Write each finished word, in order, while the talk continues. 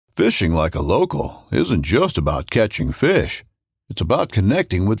Fishing like a local isn't just about catching fish. It's about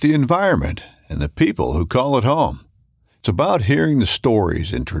connecting with the environment and the people who call it home. It's about hearing the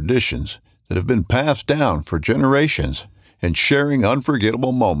stories and traditions that have been passed down for generations and sharing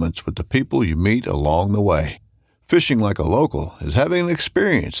unforgettable moments with the people you meet along the way. Fishing like a local is having an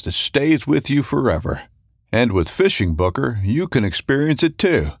experience that stays with you forever. And with Fishing Booker, you can experience it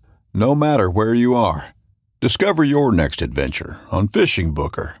too, no matter where you are. Discover your next adventure on Fishing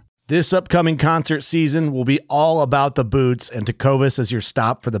Booker. This upcoming concert season will be all about the boots, and Tecovas is your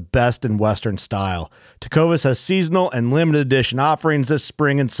stop for the best in Western style. Tecovas has seasonal and limited edition offerings this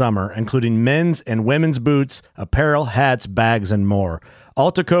spring and summer, including men's and women's boots, apparel, hats, bags, and more.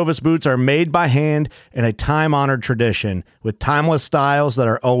 All Tecovas boots are made by hand in a time-honored tradition with timeless styles that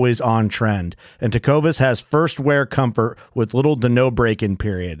are always on trend. And Tecovas has first wear comfort with little to no break-in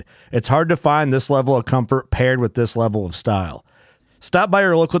period. It's hard to find this level of comfort paired with this level of style. Stop by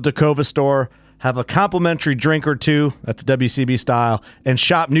your local Tecovas store, have a complimentary drink or two, that's WCB style, and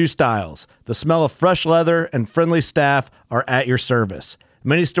shop new styles. The smell of fresh leather and friendly staff are at your service.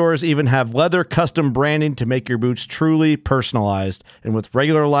 Many stores even have leather custom branding to make your boots truly personalized. And with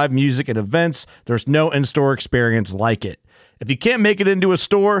regular live music and events, there's no in-store experience like it. If you can't make it into a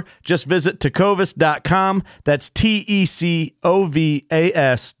store, just visit tecovas.com. That's TECOVAS.com.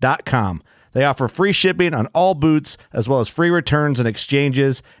 They offer free shipping on all boots, as well as free returns and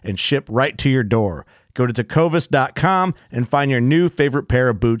exchanges, and ship right to your door. Go to tecovas.com and find your new favorite pair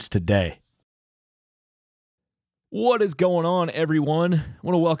of boots today. What is going on, everyone? I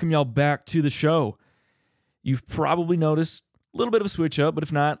want to welcome y'all back to the show. You've probably noticed a little bit of a switch up, but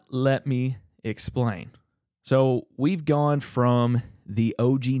if not, let me explain. So we've gone from the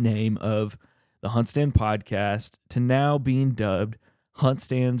OG name of the HuntStand Podcast to now being dubbed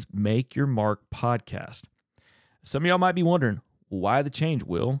HuntStand's Make Your Mark Podcast. Some of y'all might be wondering, why the change,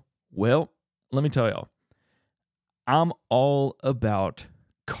 Will? Well, let me tell y'all. I'm all about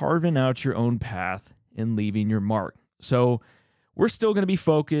carving out your own path and leaving your mark. So we're still going to be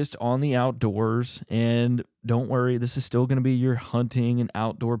focused on the outdoors, and don't worry, this is still going to be your hunting and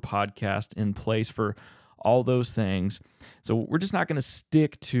outdoor podcast in place for all those things. So we're just not going to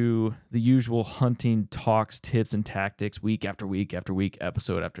stick to the usual hunting talks, tips, and tactics week after week after week,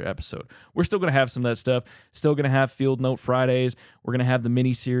 episode after episode. We're still going to have some of that stuff, still going to have Field Note Fridays. We're going to have the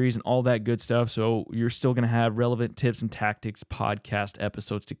mini series and all that good stuff. So you're still going to have relevant tips and tactics podcast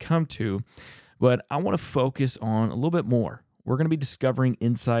episodes to come to. But I want to focus on a little bit more. We're going to be discovering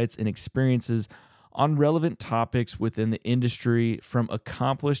insights and experiences on relevant topics within the industry from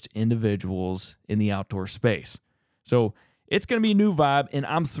accomplished individuals in the outdoor space. So it's going to be a new vibe, and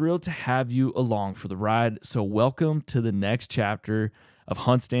I'm thrilled to have you along for the ride. So welcome to the next chapter of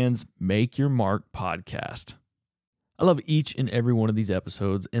HuntStand's Make Your Mark podcast. I love each and every one of these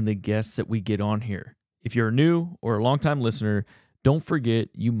episodes and the guests that we get on here. If you're new or a longtime listener, don't forget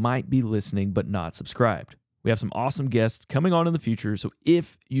you might be listening but not subscribed. We have some awesome guests coming on in the future, so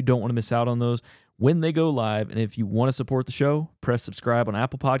if you don't want to miss out on those when they go live, and if you want to support the show, press subscribe on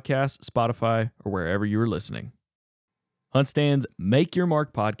Apple Podcasts, Spotify, or wherever you are listening. HuntStand's Make Your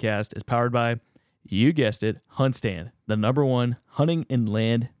Mark podcast is powered by, you guessed it, HuntStand, the #1 hunting and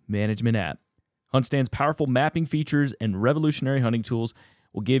land management app. HuntStand's powerful mapping features and revolutionary hunting tools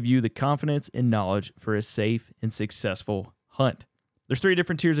will give you the confidence and knowledge for a safe and successful hunt. There's 3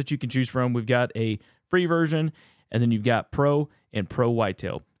 different tiers that you can choose from. We've got a free version, and then you've got Pro and Pro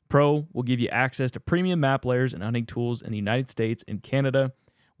Whitetail. Pro will give you access to premium map layers and hunting tools in the United States and Canada,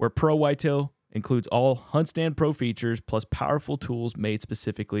 where Pro Whitetail includes all HuntStand Pro features plus powerful tools made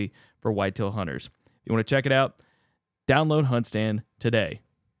specifically for whitetail hunters. If you want to check it out, download HuntStand today.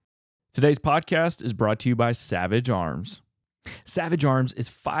 Today's podcast is brought to you by Savage Arms. Savage Arms is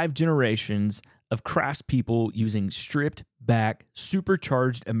 5 generations of craftspeople using stripped back,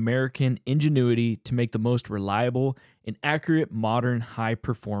 supercharged American ingenuity to make the most reliable and accurate modern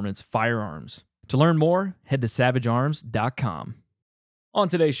high-performance firearms. To learn more, head to savagearms.com. On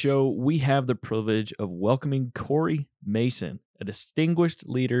today's show, we have the privilege of welcoming Corey Mason, a distinguished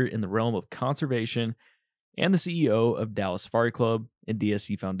leader in the realm of conservation and the CEO of Dallas Safari Club and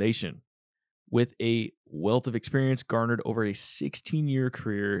DSC Foundation. With a wealth of experience garnered over a 16-year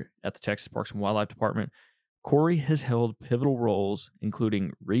career at the Texas Parks and Wildlife Department, Corey has held pivotal roles,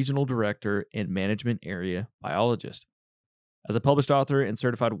 including regional director and management area biologist. As a published author and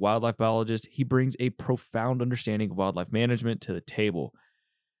certified wildlife biologist, he brings a profound understanding of wildlife management to the table.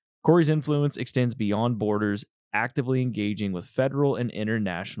 Corey's influence extends beyond borders, actively engaging with federal and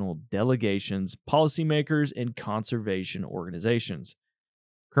international delegations, policymakers, and conservation organizations.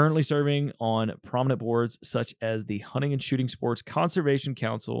 Currently serving on prominent boards such as the Hunting and Shooting Sports Conservation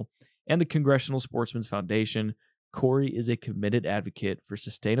Council and the Congressional Sportsmen's Foundation, Corey is a committed advocate for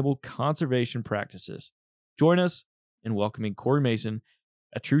sustainable conservation practices. Join us in welcoming Corey Mason,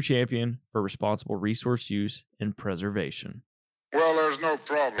 a true champion for responsible resource use and preservation. Well, there's no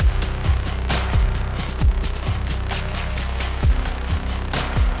problem.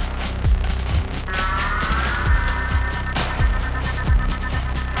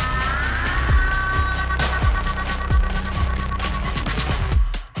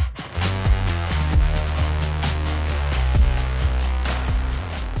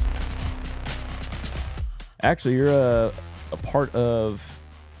 Actually, you're a part of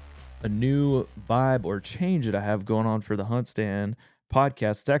a new vibe or change that I have going on for the Hunt Stand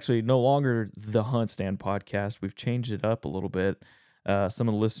podcast. It's actually no longer the Hunt Stand podcast. We've changed it up a little bit. Some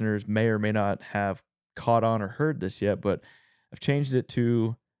of the listeners may or may not have caught on or heard this yet, but I've changed it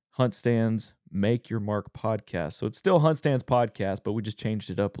to Hunt Stand's Make Your Mark podcast. So it's still Hunt Stand's podcast, but we just changed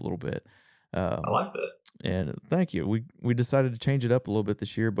it up a little bit. I like that. And thank you. We decided to change it up a little bit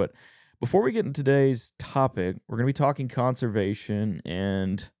this year, but before we get into today's topic, we're going to be talking conservation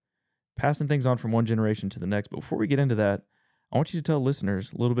and passing things on from one generation to the next. But before we get into that, I want you to tell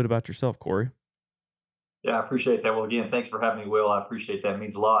listeners a little bit about yourself, Corey. Yeah, I appreciate that. Well, again, thanks for having me, Will. I appreciate that. It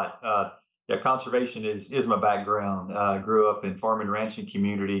means a lot. Conservation is my background. I grew up in farm and ranching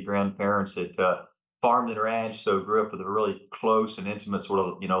community, grandparents that farmed and ranched, so grew up with a really close and intimate sort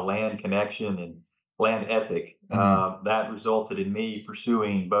of, land connection and land ethic. That resulted in me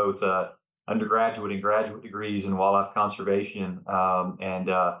pursuing both undergraduate and graduate degrees in wildlife conservation, and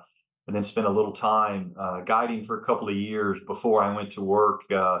then spent a little time guiding for a couple of years before I went to work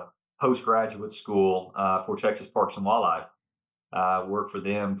postgraduate school for Texas Parks and Wildlife. Worked for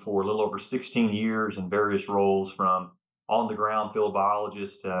them for a little over 16 years in various roles, from on-the-ground field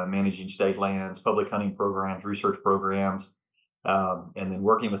biologist, managing state lands, public hunting programs, research programs, and then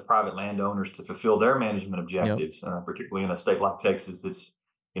working with private landowners to fulfill their management objectives, particularly in a state like Texas that's,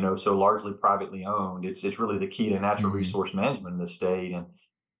 so largely privately owned. It's really the key to natural resource management in the state. And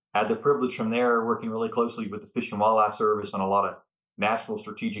had the privilege from there working really closely with the Fish and Wildlife Service on a lot of national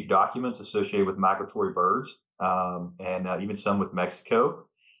strategic documents associated with migratory birds, and even some with Mexico.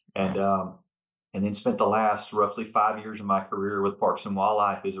 And then spent the last roughly 5 years of my career with Parks and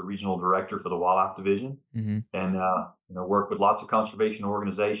Wildlife as a regional director for the Wildlife Division, and worked with lots of conservation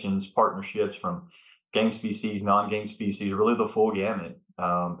organizations, partnerships from game species, non-game species, really the full gamut.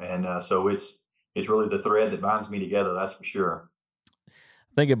 So it's really the thread that binds me together. That's for sure.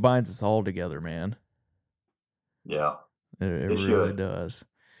 I think it binds us all together, man. Yeah, it really does.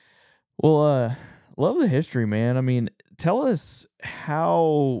 Well, love the history, man. I mean, tell us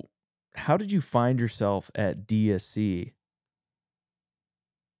how did you find yourself at DSC?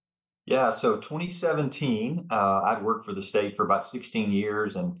 Yeah, so 2017, I'd worked for the state for about 16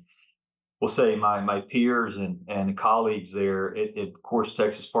 years, and we'll say my peers and colleagues there at of course,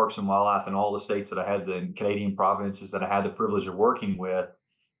 Texas Parks and Wildlife and all the states that I had, the Canadian provinces that I had the privilege of working with,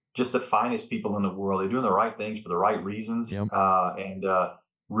 just the finest people in the world. They're doing the right things for the right reasons, and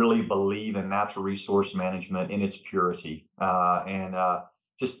really believe in natural resource management in its purity, and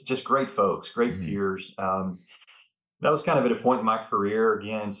just great folks, great peers. That was kind of at a point in my career,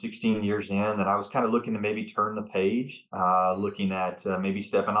 again, 16 years in, that I was kind of looking to maybe turn the page, looking at maybe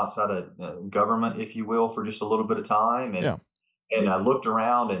stepping outside of government, if you will, for just a little bit of time. And I looked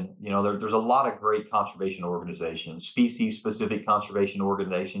around, and there's a lot of great conservation organizations, species-specific conservation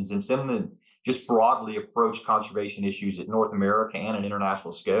organizations, and some that just broadly approach conservation issues at North America and an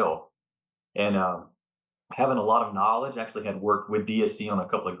international scale. And having a lot of knowledge, actually had worked with DSC on a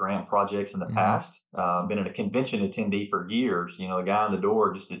couple of grant projects in the past, been a convention attendee for years, the guy on the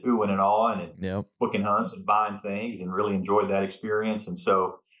door just at oohing and awing and booking hunts and buying things, and really enjoyed that experience. And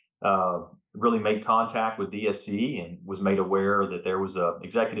so really made contact with DSC and was made aware that there was a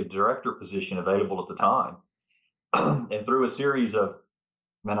executive director position available at the time. And through a series of,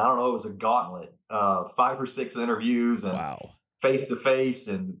 I don't know, it was a gauntlet, 5 or 6 interviews and face-to-face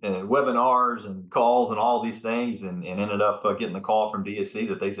and webinars and calls and all these things, and ended up getting the call from DSC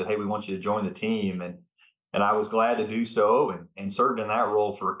that they said, hey, we want you to join the team. And I was glad to do so, and served in that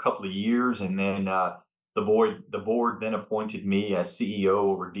role for a couple of years. And then the board then appointed me as CEO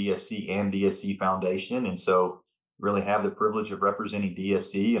over DSC and DSC Foundation. And so really have the privilege of representing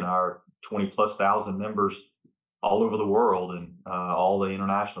DSC and our 20,000+ members all over the world, and all the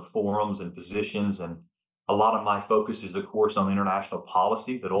international forums and positions. And a lot of my focus is, of course, on international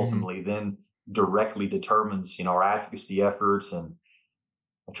policy that ultimately then directly determines, our advocacy efforts and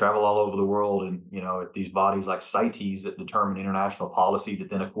travel all over the world, and these bodies like CITES that determine international policy that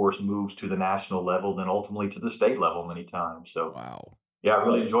then of course moves to the national level, then ultimately to the state level many times. So Wow, yeah, I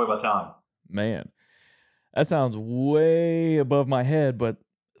really enjoy my time. man, that sounds way above my head, but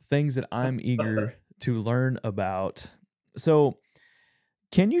things that I'm eager to learn about. So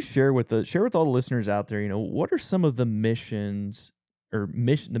can you share with all the listeners out there, what are some of the missions or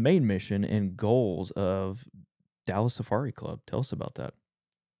the main mission and goals of Dallas Safari Club? Tell us about that.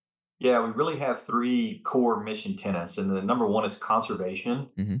 Yeah, we really have three core mission tenets, and the number one is conservation.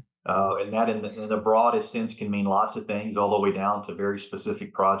 Mm-hmm. And that in the broadest sense can mean lots of things, all the way down to very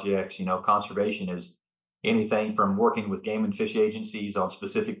specific projects. Conservation is anything from working with game and fish agencies on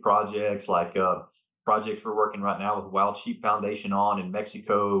specific projects, like projects we're working right now with Wild Sheep Foundation on in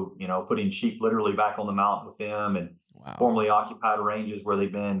Mexico, putting sheep literally back on the mountain with them, and formerly occupied ranges where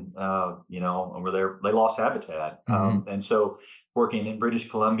they've been, where they lost habitat. Mm-hmm. And so working in British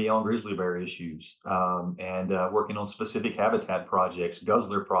Columbia on grizzly bear issues, and working on specific habitat projects,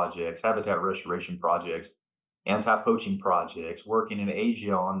 guzzler projects, habitat restoration projects, anti-poaching projects, working in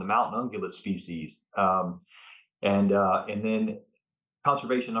Asia on the mountain ungulate species. And then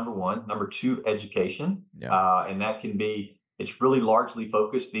conservation, number one. Number two, education. Yeah. And that can be, it's really largely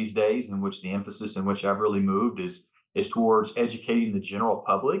focused these days, in which the emphasis in which I've really moved is towards educating the general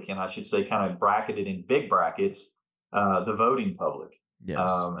public, and I should say, kind of bracketed in big brackets, the voting public.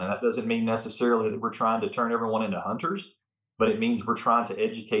 Yes. And that doesn't mean necessarily that we're trying to turn everyone into hunters, but it means we're trying to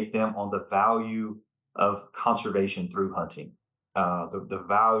educate them on the value of conservation through hunting, the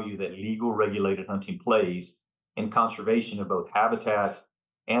value that legal regulated hunting plays in conservation of both habitats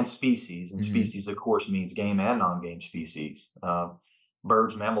and species. And Mm-hmm. species, of course, means game and non-game species.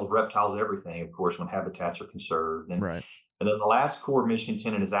 Birds, mammals, reptiles, everything, of course, when habitats are conserved. And, right. And then the last core mission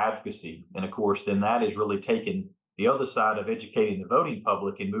tenet is advocacy. And of course, then that is really taking the other side of educating the voting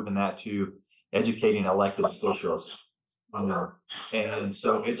public and moving that to educating elected officials. And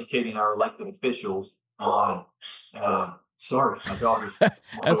so educating our elected officials on, sorry, my dog is.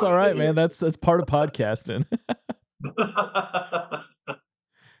 That's all right, man. That's part of podcasting.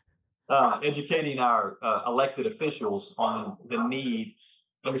 Educating our elected officials on the need.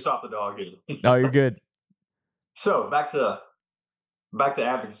 Let me stop the dog here. No, you're good. So back to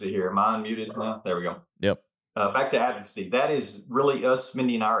advocacy here. Am I unmuted now? There we go. Yep. Back to advocacy. That is really us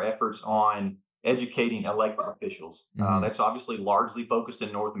spending our efforts on educating elected officials. Mm-hmm. That's obviously largely focused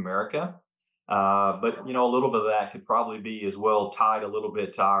in North America. But a little bit of that could probably be as well tied a little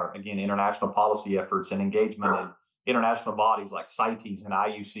bit to our, again, international policy efforts and engagement in international bodies like CITES and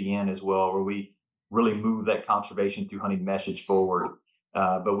IUCN as well, where we really move that conservation through hunting message forward.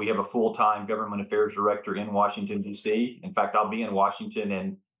 But we have a full-time government affairs director in Washington, D.C. In fact, I'll be in Washington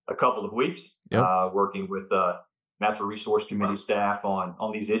in a couple of weeks, working with Natural Resource Committee staff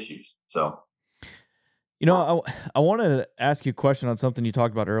on these issues. So. I wanted to ask you a question on something you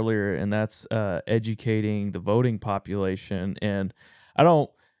talked about earlier, and that's educating the voting population. And I don't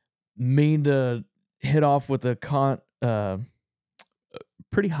mean to hit off with a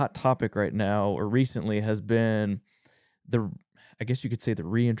pretty hot topic right now, or recently, has been I guess you could say, the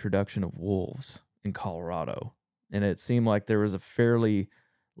reintroduction of wolves in Colorado. And it seemed like there was a fairly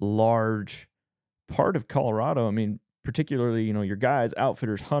large part of Colorado. I mean, particularly, your guys,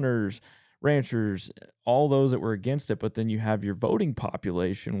 outfitters, hunters, ranchers, all those that were against it. But then you have your voting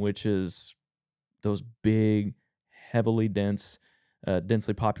population, which is those big, heavily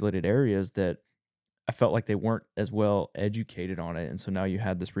densely populated areas that I felt like they weren't as well educated on it. And so now you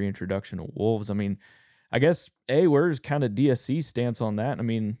had this reintroduction of wolves. I mean, I guess, where's kind of DSC's stance on that? I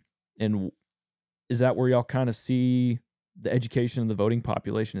mean, and is that where y'all kind of see the education of the voting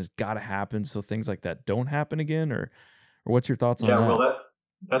population has got to happen so things like that don't happen again? Or what's your thoughts on that? Yeah, well,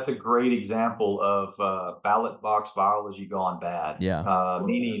 that's a great example of ballot box biology gone bad. Yeah.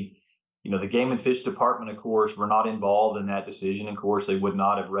 Meaning, the Game and Fish Department, of course, were not involved in that decision. Of course, they would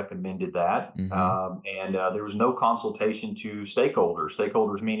not have recommended that. Mm-hmm. And there was no consultation to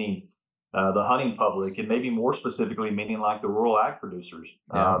stakeholders meaning the hunting public, and maybe more specifically meaning like the rural ag producers.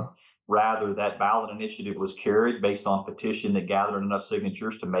 Yeah. Rather, that ballot initiative was carried based on petition that gathered enough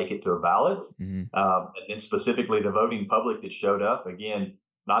signatures to make it to a ballot. Mm-hmm. And then specifically the voting public that showed up, again,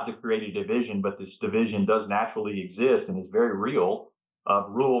 not to create a division, but this division does naturally exist and is very real, of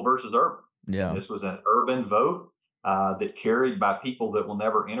rural versus urban. Yeah. And this was an urban vote that carried by people that will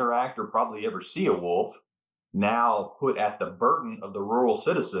never interact or probably ever see a wolf, now put at the burden of the rural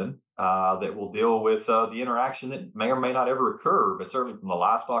citizen that will deal with the interaction that may or may not ever occur, but certainly from the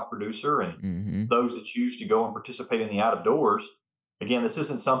livestock producer and Mm-hmm. those that choose to go and participate in the out of doors. Again, this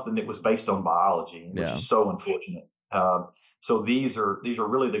isn't something that was based on biology, which is so unfortunate. So these are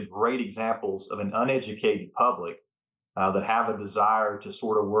really the great examples of an uneducated public that have a desire to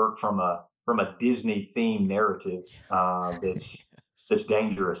sort of work from a Disney themed narrative that's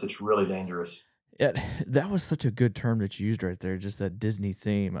dangerous. It's really dangerous. Yeah, that was such a good term that you used right there, just that Disney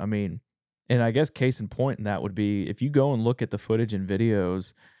theme. I mean, and I guess case in point in that would be if you go and look at the footage and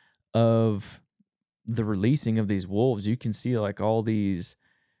videos of the releasing of these wolves, you can see like all these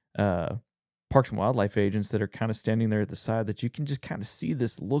Parks and Wildlife agents that are kind of standing there at the side that you can just kind of see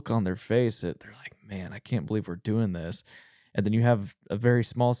this look on their face that they're like, man, I can't believe we're doing this. And then you have a very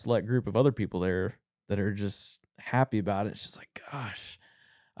small select group of other people there that are just happy about it. It's just like, gosh,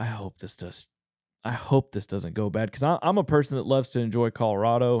 I hope this doesn't go bad, because I'm a person that loves to enjoy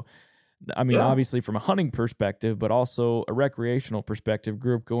Colorado. I mean, obviously from a hunting perspective, but also a recreational perspective.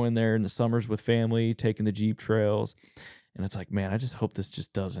 Grew up going there in the summers with family, taking the Jeep trails. And it's like, man, I just hope this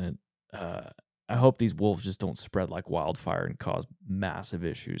just doesn't, I hope these wolves just don't spread like wildfire and cause massive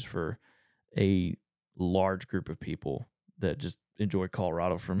issues for a large group of people that just enjoy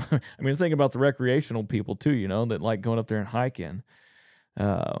Colorado from, I mean, think about the recreational people too, you know, that like going up there and hiking.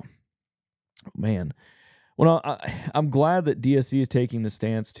 Man. Well, I'm glad that DSC is taking the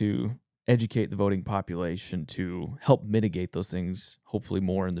stance to educate the voting population to help mitigate those things, hopefully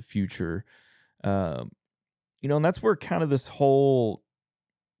more in the future. And that's where kind of this whole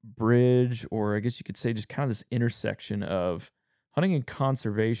bridge, or I guess you could say just kind of this intersection of hunting and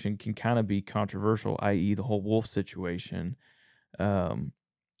conservation can kind of be controversial, i.e. the whole wolf situation. When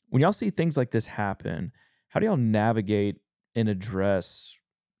y'all see things like this happen, how do y'all navigate and address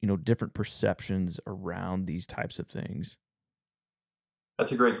different perceptions around these types of things?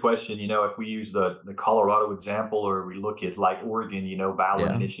 That's a great question. If we use the Colorado example, or we look at like Oregon,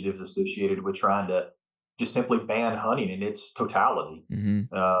 ballot initiatives associated with trying to just simply ban hunting in its totality.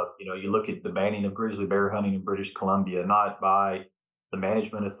 Mm-hmm. You look at the banning of grizzly bear hunting in British Columbia, not by the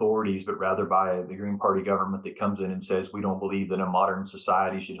management authorities, but rather by the Green Party government that comes in and says, we don't believe that a modern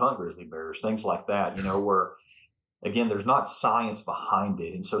society should hunt grizzly bears, things like that, where, again, there's not science behind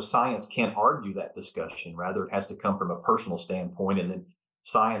it. And so science can't argue that discussion. Rather, it has to come from a personal standpoint. And then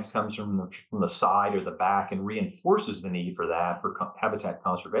science comes from the side or the back and reinforces the need for that for habitat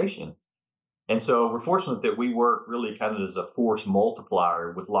conservation. And so we're fortunate that we work really kind of as a force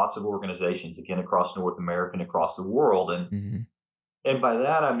multiplier with lots of organizations, again, across North America and across the world. And by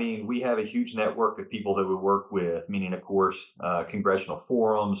that, I mean, we have a huge network of people that we work with, meaning, of course, congressional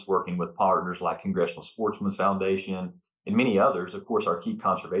forums, working with partners like Congressional Sportsmen's Foundation and many others. Of course, our key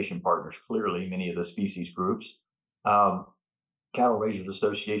conservation partners, clearly, many of the species groups, Cattle Raisers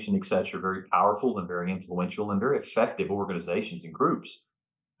Association, et cetera, very powerful and very influential and very effective organizations and groups.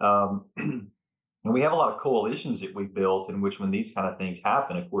 And we have a lot of coalitions that we've built in which, when these kind of things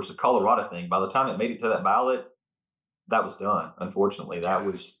happen, of course, the Colorado thing, by the time it made it to that ballot, that was done. Unfortunately, they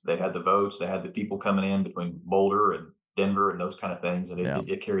had the votes, they had the people coming in between Boulder and Denver and those kind of things, and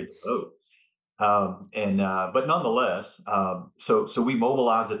it carried the vote. But nonetheless, so we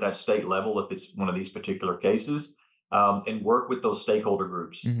mobilize at that state level if it's one of these particular cases, and work with those stakeholder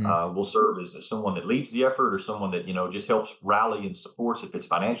groups. We'll serve as someone that leads the effort, or someone that just helps rally and supports, if it's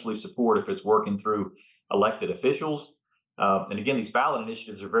financially support, if it's working through elected officials. And again, these ballot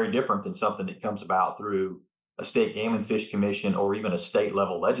initiatives are very different than something that comes about through a state game and fish commission or even a state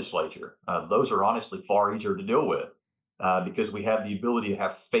level legislature. Those are honestly far easier to deal with because we have the ability to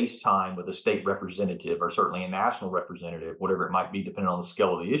have face time with a state representative, or certainly a national representative, whatever it might be, depending on the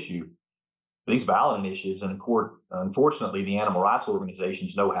scale of the issue. But these ballot initiatives, and unfortunately, the animal rights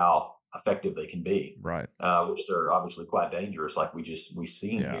organizations know how effective they can be, right? Which they're obviously quite dangerous, like we've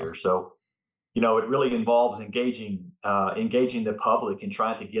seen here. So, it really involves engaging the public and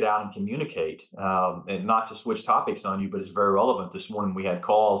trying to get out and communicate, and not to switch topics on you, but it's very relevant. This morning we had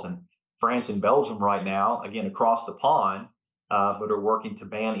calls in France and Belgium right now, again, across the pond, but are working to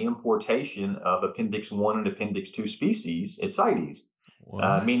ban importation of Appendix 1 and Appendix 2 species at CITES.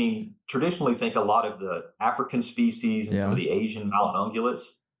 Meaning, traditionally, think a lot of the African species and some of the Asian mountain ungulates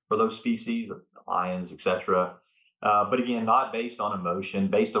for those species, the lions, etc. But again, not based on emotion,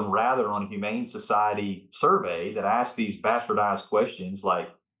 based on rather on a Humane Society survey that asks these bastardized questions like,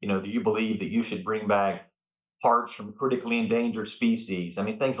 do you believe that you should bring back parts from critically endangered species? I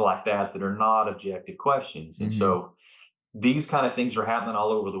mean, things like that are not objective questions. And so these kind of things are happening all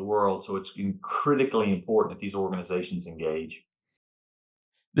over the world. So it's critically important that these organizations engage.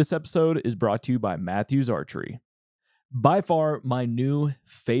 This episode is brought to you by Mathews Archery. By far, my new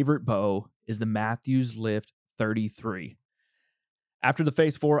favorite bow is the Mathews Lift 33. After the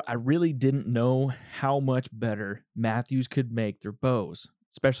Phase 4, I really didn't know how much better Mathews could make their bows.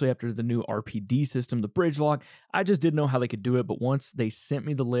 especially after the new RPD system, the bridge lock. I just didn't know how they could do it. But once they sent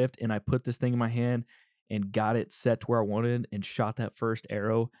me the lift and I put this thing in my hand and got it set to where I wanted and shot that first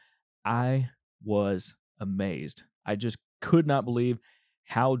arrow, I was amazed. I just could not believe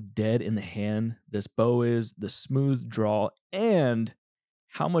how dead in the hand this bow is, the smooth draw, and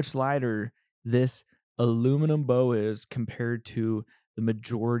how much lighter this aluminum bow is compared to the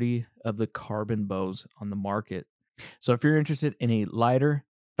majority of the carbon bows on the market. So if you're interested in a lighter,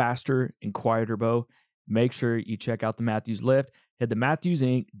 faster, and quieter bow, make sure you check out the Mathews Lift. Head to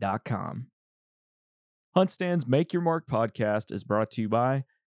MathewsInc.com. Hunt Stand's Make Your Mark podcast is brought to you by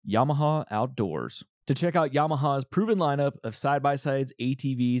Yamaha Outdoors. To check out Yamaha's proven lineup of side-by-sides,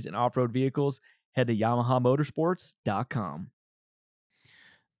 ATVs, and off-road vehicles, head to YamahaMotorsports.com.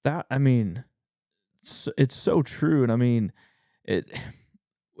 It's so true. And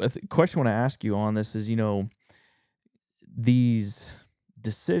the question I want to ask you on this is, these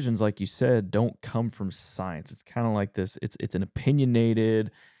decisions, like you said, don't come from science. It's kind of like this. It's an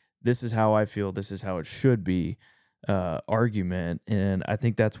opinionated, this is how I feel, this is how it should be argument. And I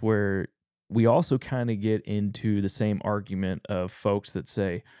think that's where we also kind of get into the same argument of folks that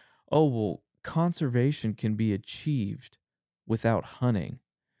say, oh, well, conservation can be achieved without hunting.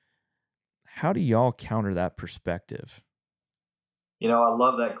 How do y'all counter that perspective? I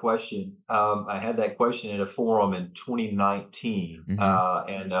love that question. I had that question at a forum in 2019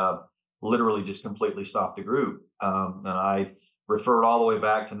 and literally just completely stopped the group. And I referred all the way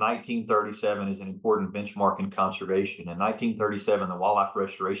back to 1937 as an important benchmark in conservation. In 1937, the Wildlife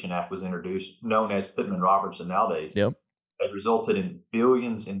Restoration Act was introduced, known as Pittman-Robertson nowadays. Yep. It resulted in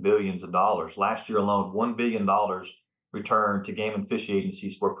billions and billions of dollars. Last year alone, $1 billion returned to game and fish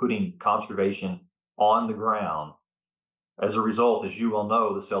agencies for putting conservation on the ground. As a result, as you well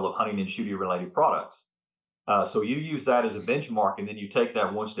know, the sale of hunting and shooting-related products. So you use that as a benchmark, and then you take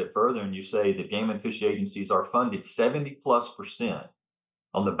that one step further and you say that game and fish agencies are funded 70+%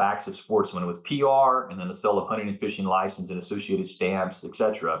 on the backs of sportsmen with PR and then the sale of hunting and fishing license and associated stamps,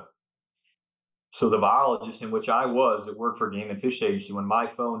 etc. So the biologist in which I was that worked for Game and Fish Agency, when my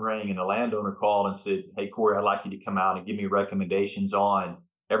phone rang and a landowner called and said, hey, Corey, I'd like you to come out and give me recommendations on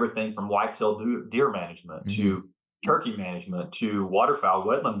everything from whitetail deer management to turkey management to waterfowl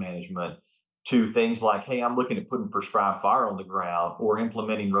wetland management to things like, hey, I'm looking at putting prescribed fire on the ground or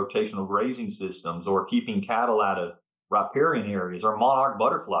implementing rotational grazing systems or keeping cattle out of riparian areas or monarch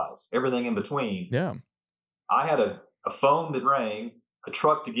butterflies, everything in between. Yeah. I had a phone that rang, a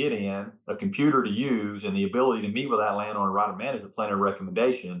truck to get in, a computer to use, and the ability to meet with that landowner and write a management plan or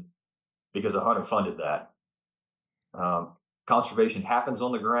recommendation because a hunter funded that. Conservation happens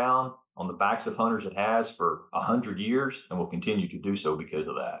on the ground, on the backs of hunters. It has for 100 years and will continue to do so because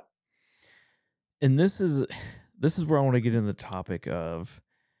of that. And this is where I want to get into the topic of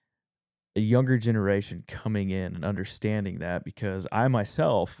a younger generation coming in and understanding that, because I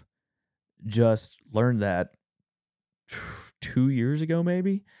myself just learned that 2 years ago,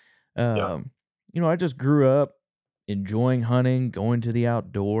 maybe. I just grew up enjoying hunting, going to the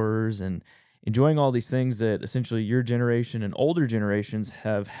outdoors, and enjoying all these things that essentially your generation and older generations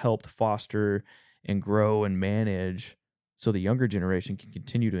have helped foster and grow and manage so the younger generation can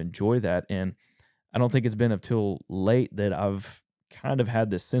continue to enjoy that. And I don't think it's been until late that I've kind of had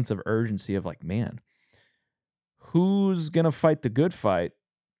this sense of urgency of like, man, who's going to fight the good fight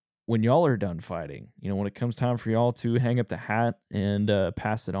when y'all are done fighting? When it comes time for y'all to hang up the hat and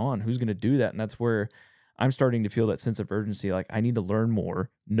pass it on, who's going to do that? And that's where I'm starting to feel that sense of urgency. Like, I need to learn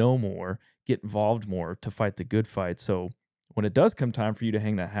more, know more, get involved more to fight the good fight. So when it does come time for you to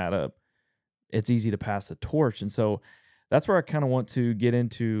hang that hat up, it's easy to pass the torch. And so that's where I kind of want to get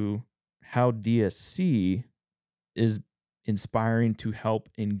into how DSC is inspiring to help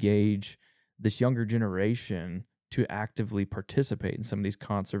engage this younger generation to actively participate in some of these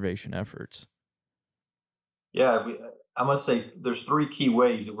conservation efforts. Yeah, I must say there's three key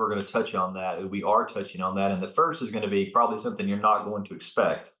ways that we're going to touch on that. We are touching on that. And the first is going to be probably something you're not going to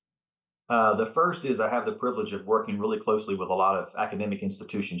expect. The first is I have the privilege of working really closely with a lot of academic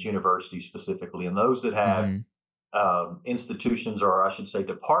institutions, universities specifically, and those that have institutions, or I should say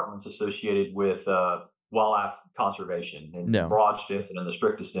departments associated with wildlife conservation in the broad sense and in the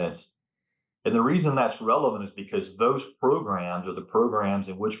strictest sense. And the reason that's relevant is because those programs are the programs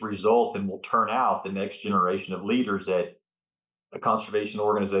in which result and will turn out the next generation of leaders at a conservation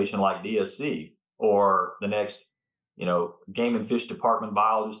organization like DSC, or the next, game and fish department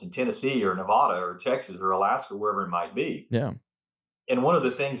biologist in Tennessee or Nevada or Texas or Alaska, wherever it might be. Yeah. And one of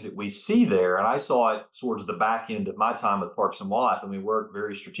the things that we see there, and I saw it towards the back end of my time with Parks and Wildlife, and we worked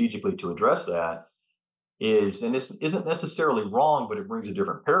very strategically to address that, is, and this isn't necessarily wrong, but it brings a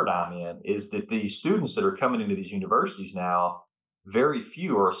different paradigm in, is that the students that are coming into these universities now, very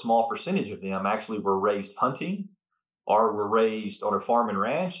few or a small percentage of them actually were raised hunting or were raised on a farm and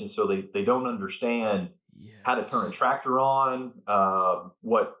ranch. And so they don't understand how to turn a tractor on,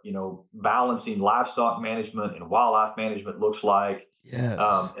 what, balancing livestock management and wildlife management looks like. Yes.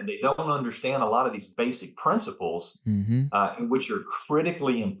 And they don't understand a lot of these basic principles, Mm-hmm. which are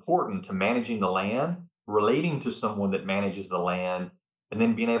critically important to managing the land, relating to someone that manages the land, and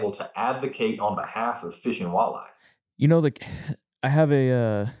then being able to advocate on behalf of fish and wildlife. I have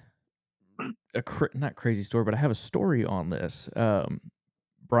not crazy story, but I have a story on this.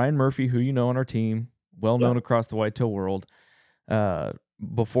 Brian Murphy, who you know on our team, well known across the whitetail world,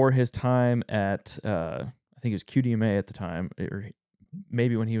 before his time at I think it was QDMA at the time, or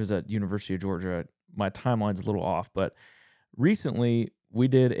maybe when he was at University of Georgia. My timeline's a little off, but recently we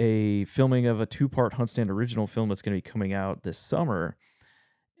did a filming of a 2-part Hunt Stand original film that's going to be coming out this summer,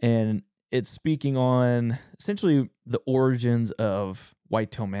 and it's speaking on essentially the origins of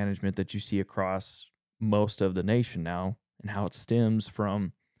whitetail management that you see across most of the nation now, and how it stems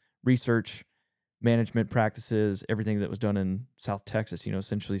from research, management practices, everything that was done in South Texas,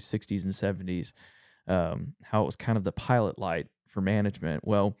 essentially 60s and 70s, how it was kind of the pilot light for management.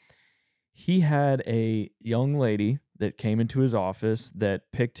 Well, he had a young lady that came into his office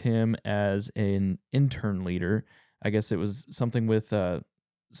that picked him as an intern leader. I guess it was something with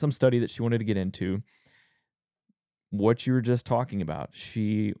some study that she wanted to get into. What you were just talking about,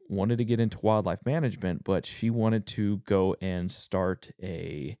 she wanted to get into wildlife management, but she wanted to go and start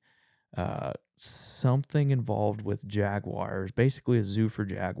a something involved with jaguars, basically a zoo for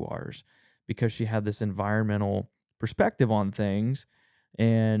jaguars, because she had this environmental perspective on things.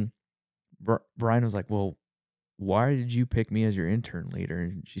 And Brian was like, well, why did you pick me as your intern leader?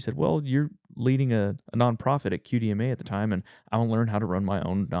 And she said, well, you're leading a nonprofit at QDMA at the time, and I want to learn how to run my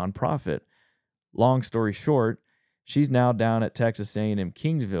own nonprofit. Long story short, she's now down at Texas A&M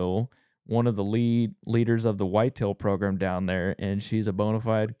Kingsville, one of the leaders of the whitetail program down there, and she's a bona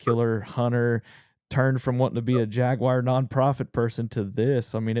fide killer hunter, turned from wanting to be a jaguar nonprofit person to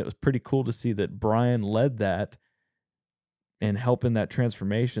this. I mean, it was pretty cool to see that Brian led that and helping that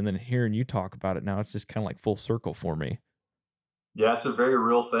transformation. Then hearing you talk about it now, it's just kind of like full circle for me. Yeah, it's a very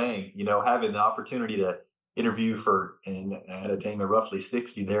real thing. Having the opportunity to interview and at a team of roughly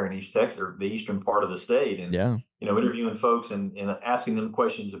 60 there in East Texas, or the eastern part of the state, and interviewing folks and asking them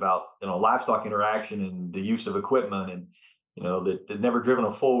questions about livestock interaction and the use of equipment, and that they've never driven a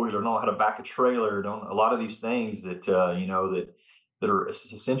 4-wheeler, don't know how to back a trailer, don't a lot of these things that that are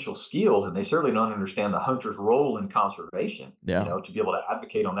essential skills, and they certainly don't understand the hunter's role in conservation. To be able to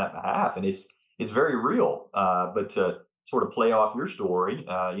advocate on that behalf, and it's very real. But to sort of play off your story,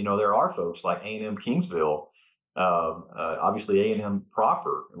 there are folks like A&M Kingsville, obviously A&M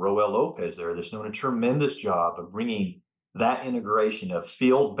proper, Roel Lopez there, that's doing a tremendous job of bringing that integration of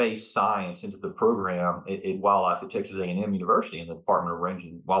field-based science into the program at wildlife at Texas A&M University in the Department of Range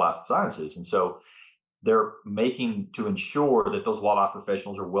and Wildlife Sciences. And so they're making to ensure that those wildlife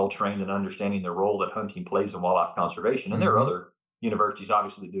professionals are well trained in understanding the role that hunting plays in wildlife conservation. And there are other universities,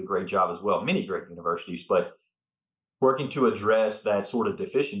 obviously, that do a great job as well, many great universities, but working to address that sort of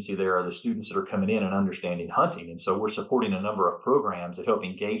deficiency there are the students that are coming in and understanding hunting. And so we're supporting a number of programs that help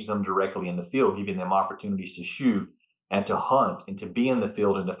engage them directly in the field, giving them opportunities to shoot and to hunt and to be in the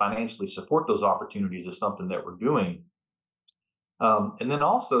field, and to financially support those opportunities is something that we're doing. And then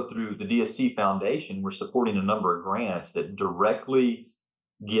also through the DSC Foundation, we're supporting a number of grants that directly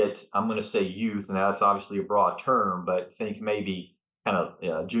get, I'm going to say youth, and that's obviously a broad term, but think maybe kind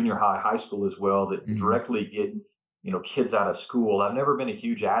of junior high school as well, that directly get kids out of school. I've never been a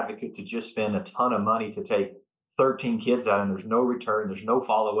huge advocate to just spend a ton of money to take 13 kids out, and there's no return, there's no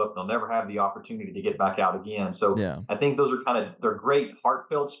follow-up, they'll never have the opportunity to get back out again. So I think those are they're great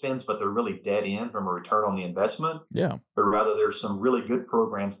heartfelt spends, but they're really dead end from a return on the investment. But rather there's some really good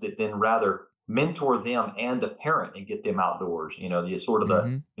programs that then rather mentor them and the parent and get them outdoors. You sort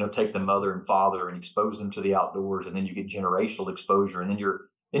of take the mother and father and expose them to the outdoors, and then you get generational exposure, and then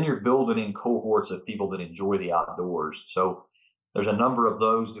you're building in cohorts of people that enjoy the outdoors. So there's a number of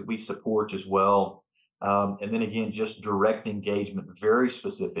those that we support as well. And then again, just direct engagement, very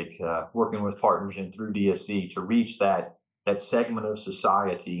specific, working with partners and through DSC to reach that segment of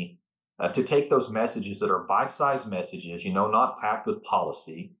society, to take those messages that are bite-sized messages, not packed with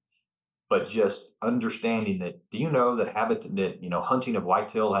policy, but just understanding that, do you know that hunting of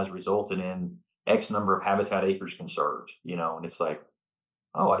whitetail has resulted in X number of habitat acres conserved, and it's like,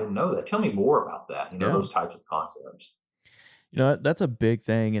 oh, I didn't know that. Tell me more about that, those types of concepts. That's a big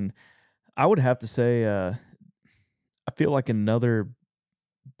thing. And I would have to say, I feel like another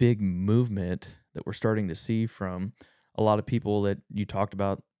big movement that we're starting to see from a lot of people that you talked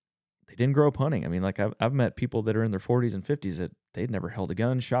about, they didn't grow up hunting. I mean, like I've met people that are in their 40s and 50s that they'd never held a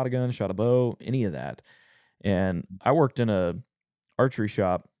gun, shot a bow, any of that. And I worked in a archery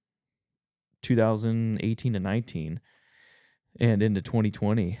shop 2018 to 19 and into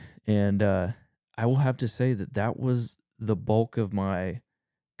 2020. And I will have to say that was the bulk of my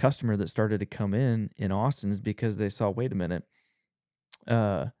customer that started to come in Austin, is because they saw, wait a minute,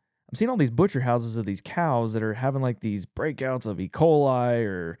 I'm seeing all these butcher houses of these cows that are having like these breakouts of E. coli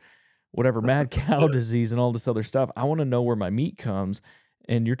or whatever mad cow disease and all this other stuff. I want to know where my meat comes.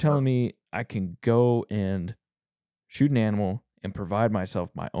 And you're telling me I can go and shoot an animal and provide myself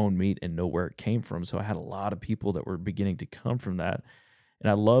my own meat and know where it came from. So I had a lot of people that were beginning to come from that. And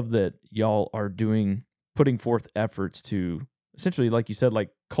I love that y'all are putting forth efforts to essentially, like you said, like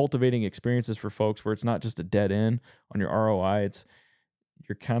cultivating experiences for folks where it's not just a dead end on your ROI.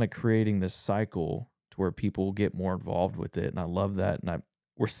 You're kind of creating this cycle to where people get more involved with it. And I love that. And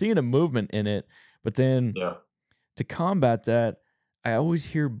we're seeing a movement in it, but then to combat that, I always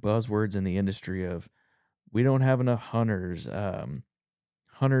hear buzzwords in the industry of, we don't have enough hunters,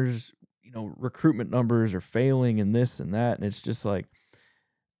 recruitment numbers are failing and this and that. And it's just like,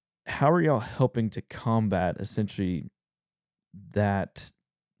 how are y'all helping to combat essentially that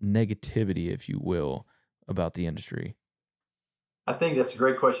negativity, if you will, about the industry? I think that's a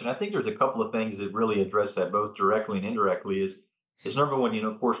great question. I think there's a couple of things that really address that, both directly and indirectly. Is number one,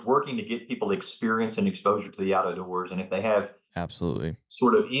 of course, working to get people experience and exposure to the outdoors. And if they have absolutely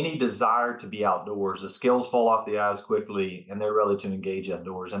sort of any desire to be outdoors, the scales fall off the eyes quickly and they're ready to engage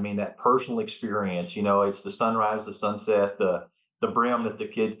outdoors. I mean, that personal experience, it's the sunrise, the sunset, the brim that the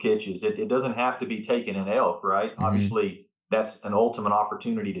kid catches. It doesn't have to be taking an elk, right? Mm-hmm. Obviously, that's an ultimate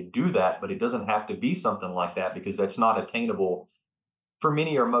opportunity to do that, but it doesn't have to be something like that, because that's not attainable for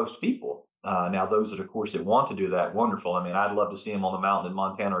many or most people. Now, those that, of course, that want to do that, wonderful. I mean, I'd love to see them on the mountain in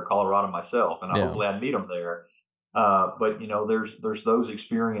Montana or Colorado myself, and hopefully I'd meet them there. But there's those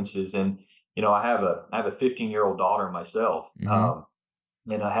experiences, and I have a 15-year-old daughter myself, mm-hmm.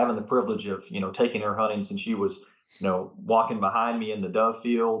 And having the privilege of taking her hunting since she was walking behind me in the dove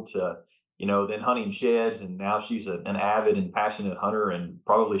field to then hunting sheds, and now she's an avid and passionate hunter and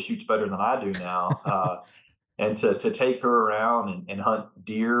probably shoots better than I do now. And to take her around and hunt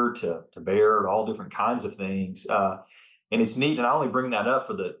deer to bear, all different kinds of things. And it's neat. And I only bring that up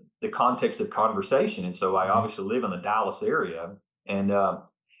for the context of conversation. And so I obviously live in the Dallas area, and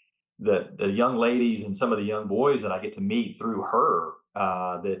the young ladies and some of the young boys that I get to meet through her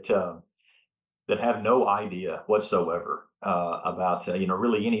that have no idea whatsoever about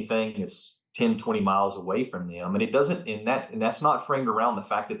really anything that's 10, 20 miles away from them. And it doesn't, and that's not framed around the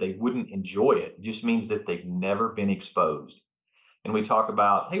fact that they wouldn't enjoy it. It just means that they've never been exposed. And we talk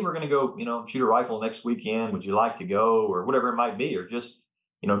about, hey, we're going to go, shoot a rifle next weekend. Would you like to go, or whatever it might be, or just,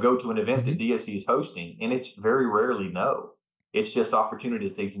 go to an event that DSE is hosting? And it's very rarely no. It's just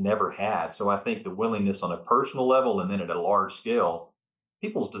opportunities they've never had. So I think the willingness on a personal level and then at a large scale,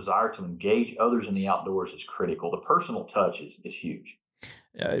 people's desire to engage others in the outdoors is critical. The personal touch is huge.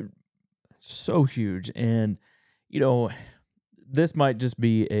 So huge. And, this might just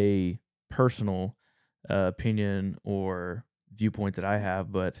be a personal opinion or viewpoint that I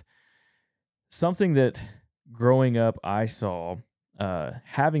have, but something that growing up I saw,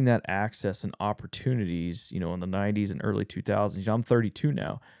 having that access and opportunities, in the 90s and early 2000s, I'm 32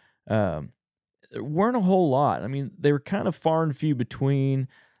 now, there weren't a whole lot. I mean, they were kind of far and few between.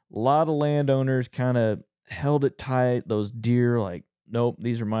 A lot of landowners kind of held it tight. Those deer, like, nope,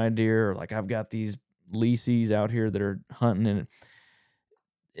 these are my deer, or like, I've got these leases out here that are hunting. And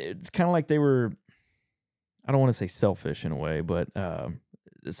it's kind of like they were, I don't want to say selfish in a way, but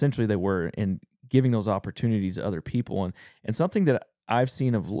essentially they were in giving those opportunities to other people. And something that I've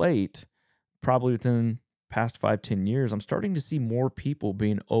seen of late, probably within past 5-10 years, I'm starting to see more people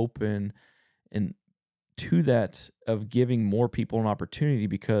being open and to that, of giving more people an opportunity,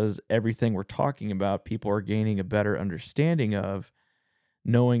 because everything we're talking about, people are gaining a better understanding of,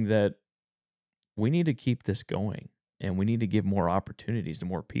 knowing that we need to keep this going and we need to give more opportunities to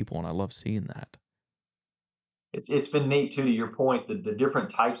more people. And I love seeing that. It's been neat too, to your point, the different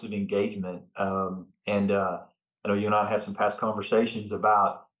types of engagement. And I know you and I had some past conversations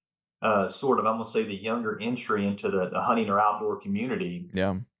about sort of, I'm going to say, the younger entry into the hunting or outdoor community.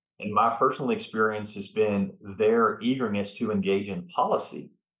 Yeah. And my personal experience has been their eagerness to engage in policy.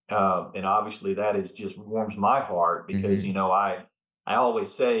 And obviously that is just warms my heart, because, I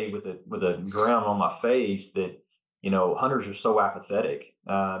always say with a grin on my face that, hunters are so apathetic,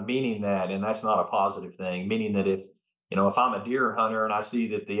 meaning that, and that's not a positive thing, meaning that if I'm a deer hunter and I see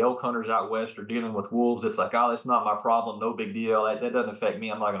that the elk hunters out west are dealing with wolves, it's like, oh, that's not my problem. No big deal. That doesn't affect me.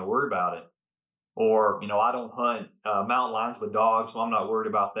 I'm not going to worry about it. Or, I don't hunt mountain lions with dogs, so I'm not worried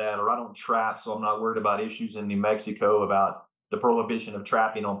about that. Or I don't trap, so I'm not worried about issues in New Mexico about the prohibition of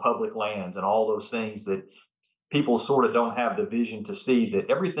trapping on public lands and all those things that people sort of don't have the vision to see, that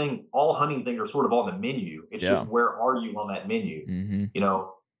all hunting things are sort of on the menu. It's just, where are you on that menu? Mm-hmm.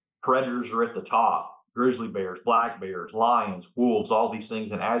 Predators are at the top, grizzly bears, black bears, lions, wolves, all these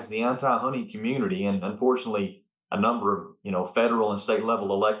things. And as the anti-hunting community, and unfortunately a number of, federal and state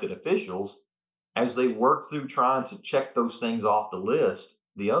level elected officials, as they work through trying to check those things off the list,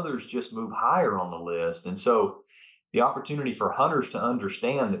 the others just move higher on the list. And so the opportunity for hunters to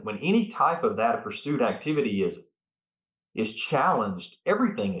understand that when any type of that pursuit activity is challenged,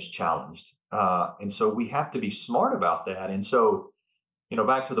 everything is challenged. And so we have to be smart about that. And so,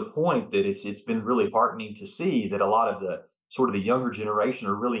 back to the point that it's been really heartening to see that a lot of the sort of the younger generation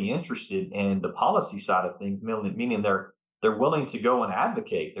are really interested in the policy side of things, meaning they're willing to go and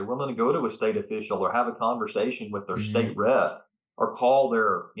advocate. They're willing to go to a state official or have a conversation with their state rep or call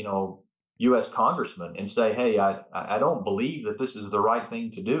their, U.S. congressman and say, hey, I don't believe that this is the right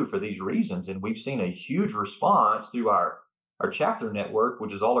thing to do for these reasons. And we've seen a huge response through our chapter network,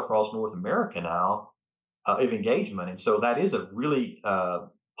 which is all across North America now, of engagement. And so that is a really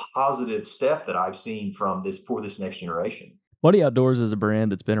positive step that I've seen for this next generation. Muddy Outdoors is a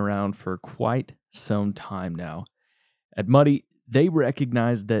brand that's been around for quite some time now. At Muddy, they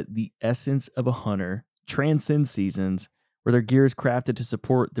recognize that the essence of a hunter transcends seasons, where their gear is crafted to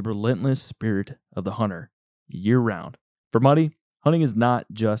support the relentless spirit of the hunter year-round. For Muddy, hunting is not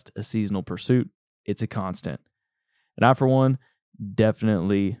just a seasonal pursuit, it's a constant. And I, for one,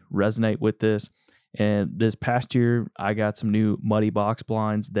 definitely resonate with this. And this past year, I got some new Muddy box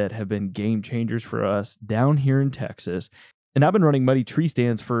blinds that have been game changers for us down here in Texas. And I've been running Muddy tree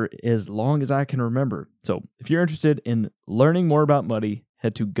stands for as long as I can remember. So if you're interested in learning more about Muddy,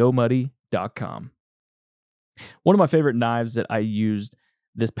 head to gomuddy.com. One of my favorite knives that I used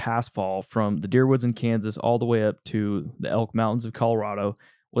this past fall, from the deer woods in Kansas all the way up to the elk mountains of Colorado,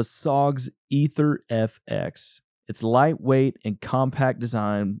 was SOG's Ether FX. It's lightweight and compact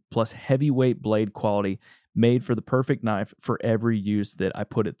design plus heavyweight blade quality, made for the perfect knife for every use that I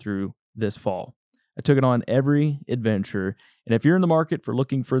put it through this fall. I took it on every adventure, and if you're in the market for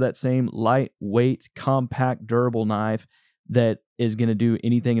looking for that same lightweight, compact, durable knife that is going to do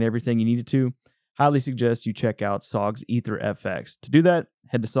anything and everything you need it to, highly suggest you check out SOG's Ether FX. To do that,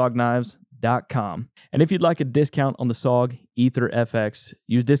 head to SOGknives.com. And if you'd like a discount on the SOG Ether FX,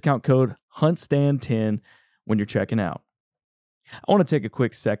 use discount code HUNTSTAND10 when you're checking out. I want to take a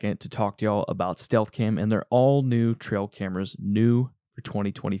quick second to talk to y'all about StealthCam and their all-new trail cameras, new for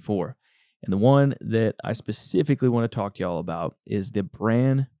 2024. And the one that I specifically want to talk to y'all about is the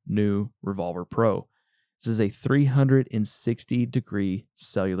brand new Revolver Pro. This is a 360-degree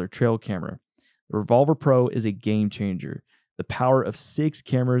cellular trail camera. The Revolver Pro is a game changer. The power of 6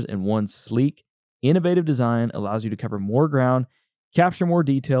 cameras in one sleek, innovative design allows you to cover more ground, capture more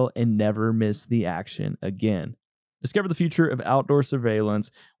detail, and never miss the action again. Discover the future of outdoor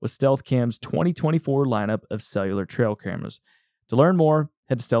surveillance with StealthCam's 2024 lineup of cellular trail cameras. To learn more,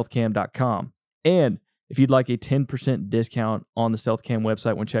 head to stealthcam.com. And if you'd like a 10% discount on the StealthCam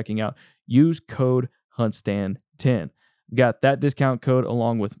website when checking out, use code HUNTSTAND10. We got that discount code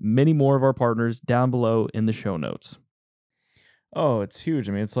along with many more of our partners down below in the show notes. Oh, it's huge.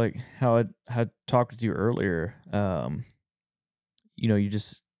 I mean, it's like how I had talked with you earlier.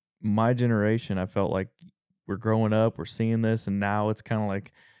 My generation, I felt like we're growing up, we're seeing this, and now it's kind of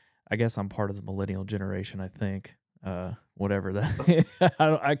like, I guess I'm part of the millennial generation, I think. Whatever that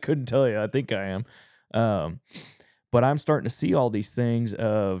I couldn't tell you. I think I am. But I'm starting to see all these things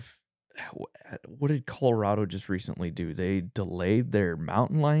of, what did Colorado just recently do? They delayed their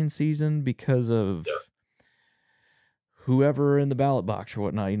mountain lion season because of whoever in the ballot box or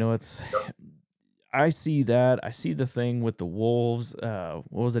whatnot. I see that. I see the thing with the wolves. What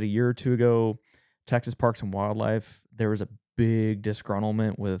was it, a year or two ago? Texas Parks and Wildlife, there was a big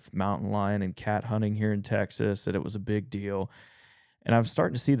disgruntlement with mountain lion and cat hunting here in Texas, that it was a big deal. And I'm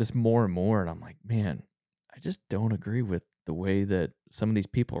starting to see this more and more, and I'm like, man, I just don't agree with the way that some of these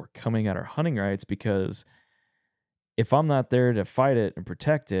people are coming at our hunting rights, because if I'm not there to fight it and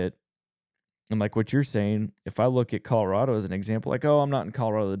protect it, and like what you're saying, if I look at Colorado as an example, like, oh, I'm not in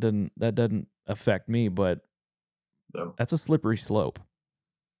Colorado, that doesn't affect me, but that's a slippery slope.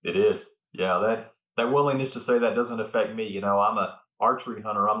 It is. Yeah, that willingness to say that doesn't affect me. I'm a archery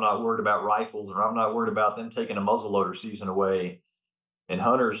hunter, I'm not worried about rifles, or I'm not worried about them taking a muzzleloader season away. And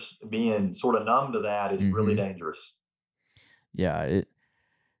hunters being sort of numb to that is really dangerous. Yeah,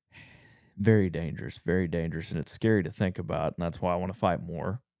 very dangerous, and it's scary to think about, and that's why I want to fight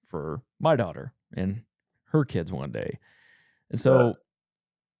more for my daughter and her kids one day. And so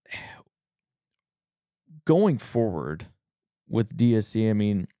going forward with DSC, I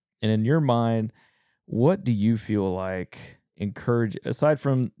mean, and in your mind, what do you feel like aside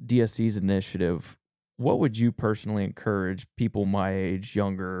from DSC's initiative, what would you personally encourage people my age,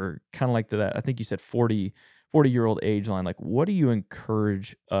 younger, kind of like that, I think you said 40-year-old age line, like what do you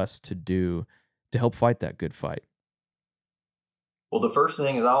encourage us to do to help fight that good fight? Well, the first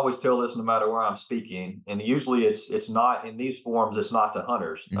thing is I always tell this no matter where I'm speaking, and usually it's not in these forums, it's not to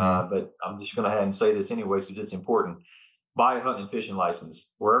hunters, but I'm just going to ahead and say this anyways because it's important. Buy a hunting and fishing license.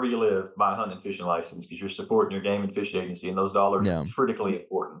 Wherever you live, buy a hunting and fishing license because you're supporting your game and fish agency, and those dollars are critically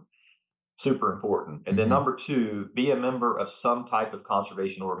important, super important. And then number two, be a member of some type of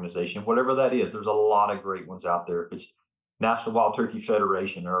conservation organization, whatever that is. There's a lot of great ones out there. If it's National Wild Turkey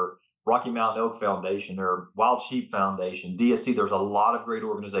Federation or Rocky Mountain Elk Foundation or Wild Sheep Foundation, DSC, there's a lot of great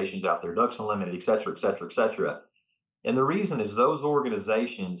organizations out there, Ducks Unlimited, et cetera, et cetera, et cetera. And the reason is those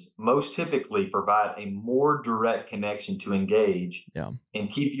organizations most typically provide a more direct connection to engage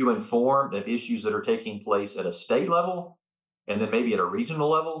and keep you informed of issues that are taking place at a state level, and then maybe at a regional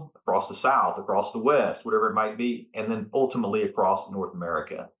level, across the South, across the West, whatever it might be, and then ultimately across North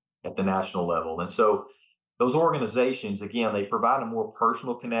America at the national level. And so those organizations, again, they provide a more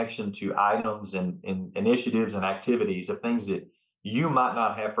personal connection to items and initiatives and activities of things that you might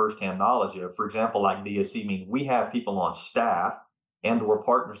not have firsthand knowledge of. For example, like DSC, I mean, we have people on staff and or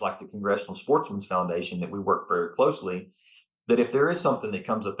partners like the Congressional Sportsmen's Foundation that we work very closely, that if there is something that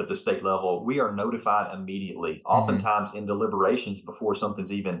comes up at the state level, we are notified immediately, oftentimes in deliberations before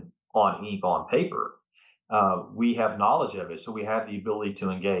something's even on ink on paper. We have knowledge of it, so we have the ability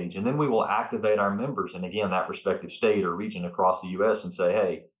to engage. And then we will activate our members in, again, that respective state or region across the U.S. and say,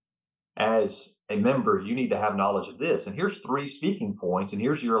 hey, as a member, you need to have knowledge of this. And here's 3 speaking points, and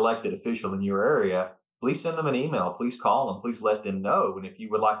here's your elected official in your area. Please send them an email. Please call them. Please let them know. And if you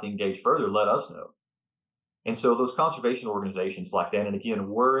would like to engage further, let us know. And so those conservation organizations like that, and again,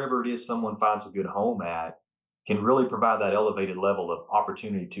 wherever it is someone finds a good home at, can really provide that elevated level of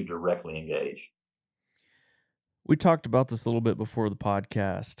opportunity to directly engage. We talked about this a little bit before the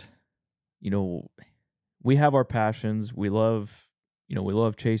podcast. You know, we have our passions. We love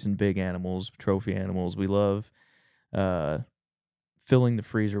chasing big animals, trophy animals. We love filling the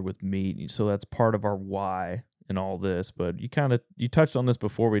freezer with meat. So that's part of our why in all this. But you touched on this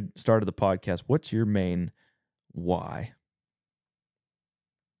before we started the podcast. What's your main why?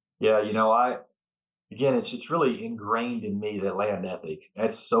 Yeah, again, it's really ingrained in me, that land ethic.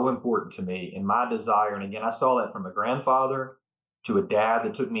 That's so important to me and my desire. And again, I saw that from a grandfather to a dad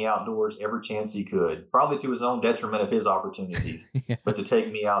that took me outdoors every chance he could, probably to his own detriment of his opportunities, but to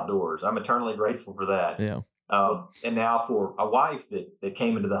take me outdoors. I'm eternally grateful for that. Yeah. And now for a wife that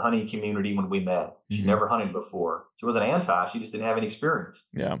came into the hunting community when we met. She never hunted before. She wasn't anti, she just didn't have any experience.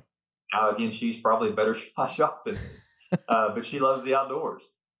 Yeah. Now, again, she's probably a better shot than me, but she loves the outdoors.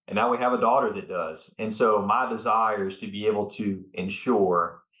 And now we have a daughter that does. And so my desire is to be able to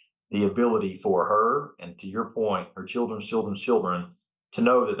ensure the ability for her, and to your point, her children's children, to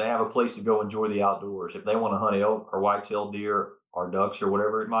know that they have a place to go enjoy the outdoors. If they want to hunt elk or white-tailed deer or ducks or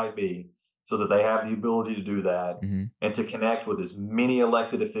whatever it might be, so that they have the ability to do that, and to connect with as many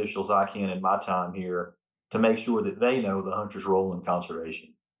elected officials I can in my time here to make sure that they know the hunter's role in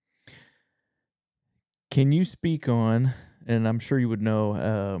conservation. Can you speak on, and I'm sure you would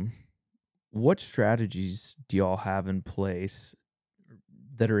know, what strategies do y'all have in place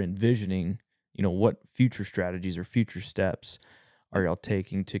that are envisioning, what future strategies or future steps are y'all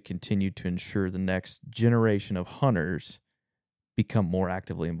taking to continue to ensure the next generation of hunters become more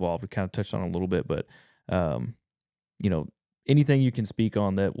actively involved? We kind of touched on it a little bit, but, anything you can speak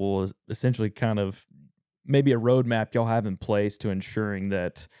on that will essentially kind of maybe a roadmap y'all have in place to ensuring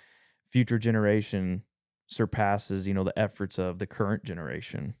that future generation surpasses, the efforts of the current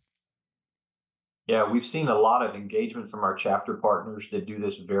generation. Yeah, we've seen a lot of engagement from our chapter partners that do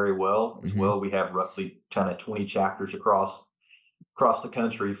this very well as well. We have roughly kind of 20 chapters across the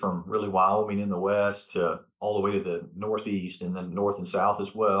country, from really Wyoming in the west to all the way to the northeast, and then north and south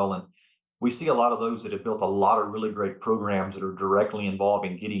as well. And we see a lot of those that have built a lot of really great programs that are directly involved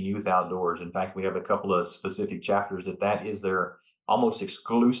in getting youth outdoors. In fact, we have a couple of specific chapters that is their almost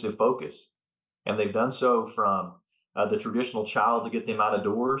exclusive focus. And they've done so from the traditional child to get them out of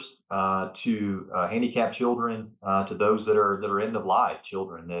doors, to handicapped children, to those that are end of life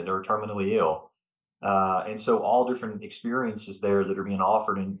children that are terminally ill. And so all different experiences there that are being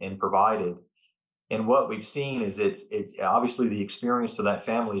offered and provided. And what we've seen is it's obviously the experience to that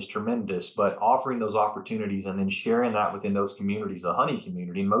family is tremendous, but offering those opportunities and then sharing that within those communities, the hunting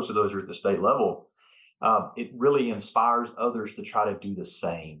community, and most of those are at the state level, it really inspires others to try to do the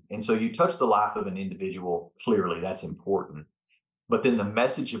same. And so you touch the life of an individual, clearly, that's important. But then the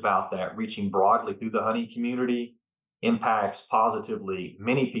message about that reaching broadly through the hunting community impacts positively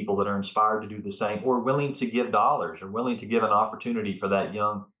many people that are inspired to do the same or willing to give dollars or willing to give an opportunity for that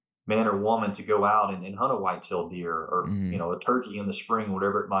young man or woman to go out and hunt a white-tailed deer or a turkey in the spring,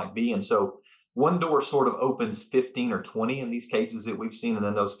 whatever it might be. And so one door sort of opens 15 or 20 in these cases that we've seen, and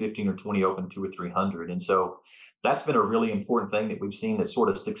then those 15 or 20 open 200 or 300. And so that's been a really important thing that we've seen, that sort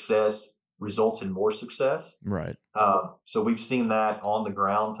of success results in more success. Right. So we've seen that on the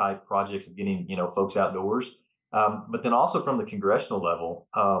ground type projects of getting, folks outdoors. But then also from the congressional level,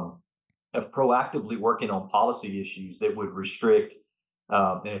 of proactively working on policy issues that would restrict,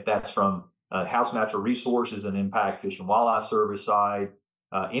 and if that's from House Natural Resources and Impact Fish and Wildlife Service side,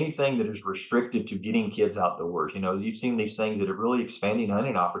 anything that is restrictive to getting kids outdoors. You've seen these things that are really expanding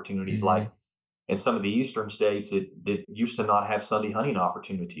hunting opportunities, like in some of the eastern states that used to not have Sunday hunting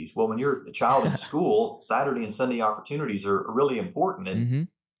opportunities. Well, when you're a child in school, Saturday and Sunday opportunities are really important. And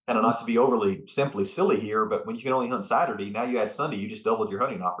kind of not to be overly simply silly here, but when you can only hunt Saturday, now you add Sunday, you just doubled your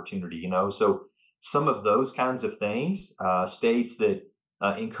hunting opportunity, So some of those kinds of things, states that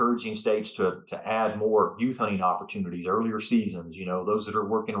encouraging states to add more youth hunting opportunities, earlier seasons, those that are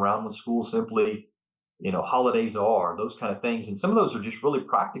working around when school simply, holidays are, those kind of things. And some of those are just really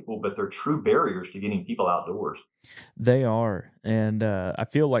practical, but they're true barriers to getting people outdoors. They are. And I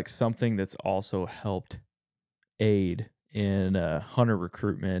feel like something that's also helped aid in hunter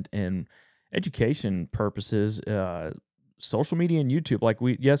recruitment and education purposes, social media and YouTube. Like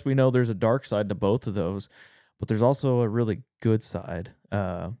we know there's a dark side to both of those, but there's also a really good side.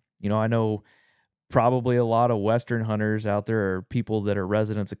 I know probably a lot of Western hunters out there, or people that are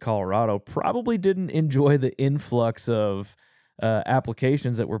residents of Colorado, probably didn't enjoy the influx of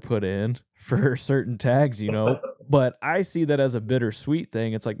applications that were put in for certain tags, but I see that as a bittersweet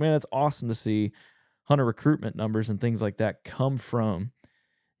thing. It's like, man, it's awesome to see hunter recruitment numbers and things like that come from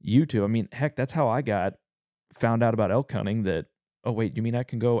YouTube. I mean, heck, that's how I found out about elk hunting, that, oh, wait, you mean I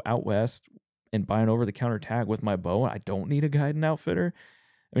can go out west and buy an over-the-counter tag with my bow and I don't need a guide and outfitter?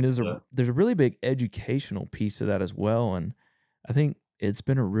 I mean, there's a really big educational piece of that as well, and I think it's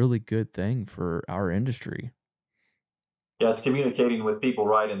been a really good thing for our industry. Yeah, it's communicating with people,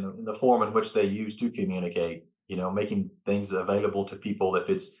 right, in the form in which they use to communicate, making things available to people. If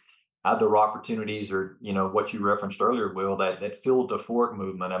it's outdoor opportunities or, what you referenced earlier, Will, that field to fork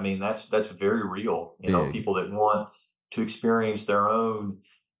movement, I mean, that's very real. People that want to experience their own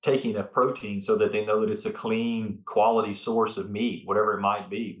taking of protein so that they know that it's a clean, quality source of meat, whatever it might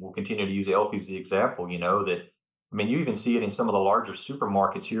be. We'll continue to use elk as the example, you even see it in some of the larger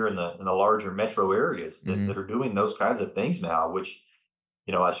supermarkets here in the larger metro areas that are doing those kinds of things now, which,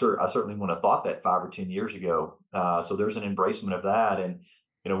 I certainly wouldn't have thought that 5 or 10 years ago. So there's an embracement of that. And,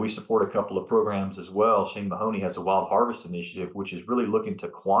 we support a couple of programs as well. Shane Mahoney has a Wild Harvest Initiative, which is really looking to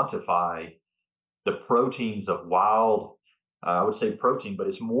quantify the proteins of wild, I would say protein, but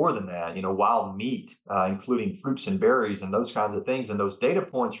it's more than that, wild meat, including fruits and berries and those kinds of things. And those data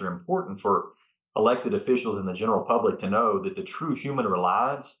points are important for elected officials and the general public to know that the true human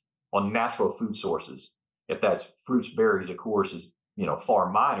reliance on natural food sources. If that's fruits, berries, of course, is,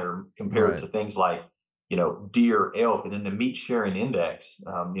 far minor compared to things like, deer, elk, and then the meat sharing index,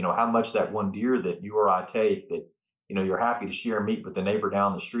 how much that one deer that you or I take that, you're happy to share meat with the neighbor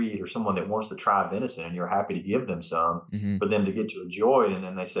down the street or someone that wants to try venison, and you're happy to give them some for them to get to enjoy it. And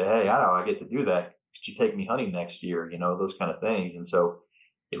then they say, hey, I get to do that. Could you take me hunting next year? Those kind of things. And so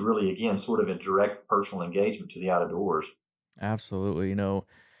it really, again, sort of a direct personal engagement to the outdoors. Absolutely.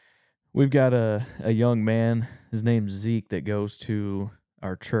 We've got a young man, his name's Zeke, that goes to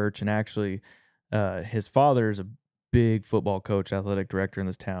our church, and actually his father is a big football coach, athletic director in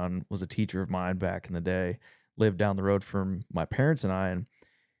this town, was a teacher of mine back in the day, lived down the road from my parents and I, and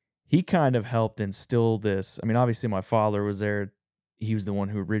he kind of helped instill this. I mean, obviously my father was there. He was the one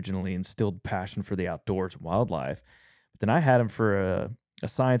who originally instilled passion for the outdoors and wildlife. But then I had him for a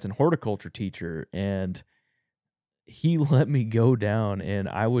science and horticulture teacher, and he let me go down and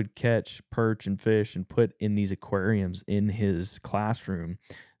I would catch perch and fish and put in these aquariums in his classroom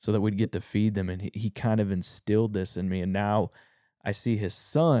so that we'd get to feed them. And he kind of instilled this in me. And now I see his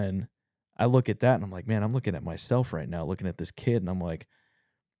son. I look at that and I'm like, man, I'm looking at myself right now, looking at this kid, and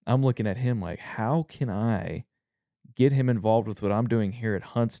I'm looking at him like, how can I get him involved with what I'm doing here at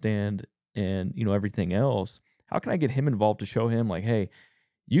Hunt Stand and, everything else? How can I get him involved to show him like, hey,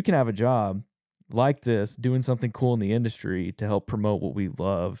 you can have a job like this, doing something cool in the industry to help promote what we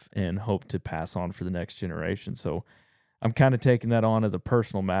love and hope to pass on for the next generation. So I'm kind of taking that on as a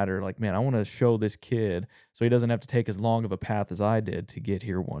personal matter. Like, man, I want to show this kid so he doesn't have to take as long of a path as I did to get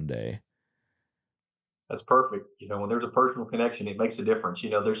here one day. That's perfect. When there's a personal connection, it makes a difference.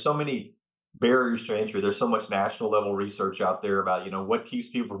 There's so many barriers to entry. There's so much national level research out there about, what keeps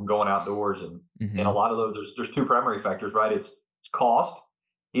people from going outdoors. And a lot of those, there's two primary factors, right? It's cost,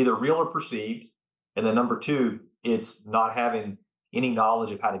 either real or perceived. And then number two, it's not having any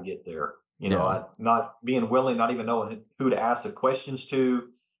knowledge of how to get there. Not being willing, not even knowing who to ask the questions to.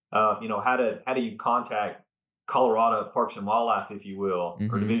 How do you contact Colorado Parks and Wildlife, if you will,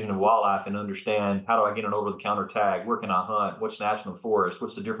 or Division of Wildlife, and understand, how do I get an over-the-counter tag? Where can I hunt? What's national forest?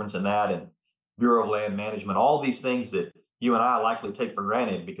 What's the difference in that? And Bureau of Land Management, all these things that you and I likely take for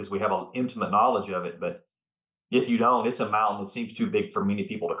granted because we have an intimate knowledge of it. But if you don't, it's a mountain that seems too big for many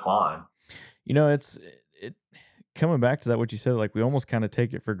people to climb. It's coming back to that, what you said, like we almost kind of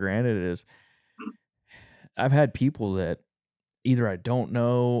take it for granted. Is I've had people that either I don't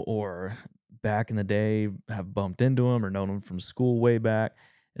know or back in the day have bumped into them or known them from school way back,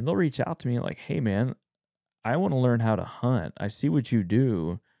 and they'll reach out to me like, hey man, I want to learn how to hunt. I see what you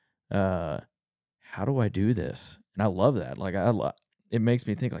do. How do I do this? And I love that. Like it makes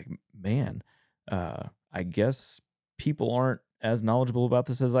me think like, man, I guess people aren't as knowledgeable about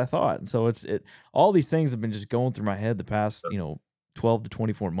this as I thought. And so all these things have been just going through my head the past, 12 to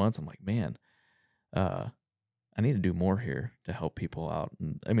 24 months. I'm like, man, I need to do more here to help people out.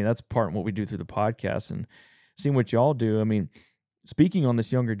 And I mean, that's part of what we do through the podcast and seeing what y'all do. I mean, speaking on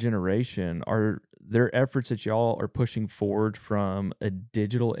this younger generation, are there efforts that y'all are pushing forward from a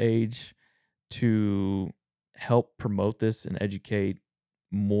digital age to help promote this and educate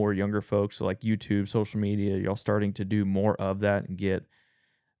more younger folks? So like YouTube, social media, y'all starting to do more of that and get,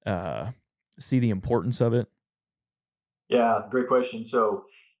 see the importance of it? Yeah, great question. So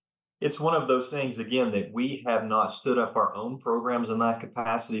it's one of those things, again, that we have not stood up our own programs in that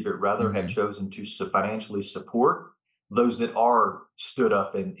capacity, but rather have chosen to financially support those that are stood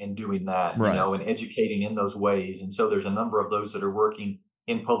up and doing that, right, and educating in those ways. And so there's a number of those that are working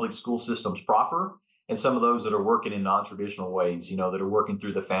in public school systems proper, and some of those that are working in non-traditional ways, that are working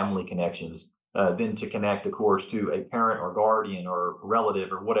through the family connections, then to connect, of course, to a parent or guardian or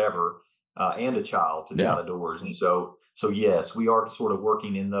relative or whatever, and a child to be out of doors. And so yes, we are sort of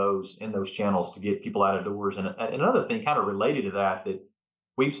working in those channels to get people out of doors. And another thing kind of related to that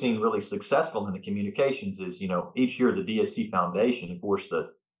we've seen really successful in the communications is, each year the DSC Foundation, of course,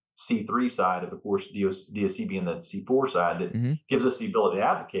 the C3 side of course, DSC being the C4 side that gives us the ability to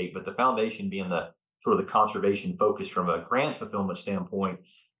advocate, but the foundation being the sort of the conservation focus from a grant fulfillment standpoint.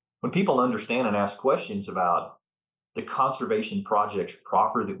 When people understand and ask questions about the conservation projects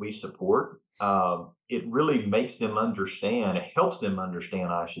proper that we support, it really makes them understand, it helps them understand,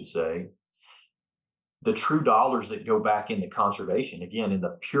 I should say, the true dollars that go back into conservation, again, in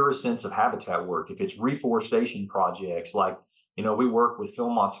the purest sense of habitat work. If it's reforestation projects, like, we work with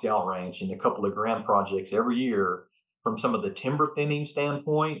Philmont Scout Ranch and a couple of grant projects every year from some of the timber thinning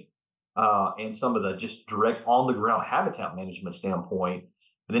standpoint, and some of the just direct on the ground habitat management standpoint.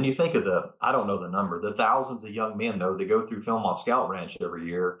 And then you think of I don't know the number, the thousands of young men though that go through Philmont Scout Ranch every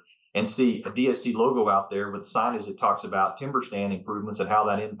year and see a DSC logo out there with signage that talks about timber stand improvements and how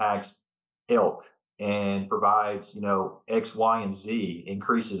that impacts elk and provides, X, Y, and Z,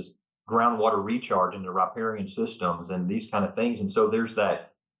 increases groundwater recharge into riparian systems and these kind of things. And so there's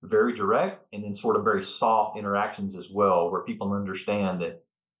that very direct and then sort of very soft interactions as well, where people understand that,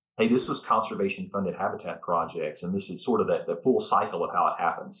 hey, this was conservation funded habitat projects. And this is sort of the full cycle of how it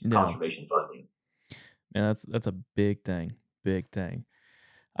happens, conservation funding. Yeah, that's a big thing. Big thing.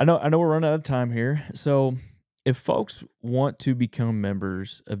 I know we're running out of time here. So if folks want to become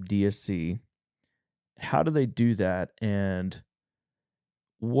members of DSC, how do they do that? And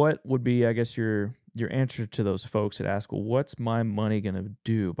what would be, I guess, your answer to those folks that ask, well, what's my money going to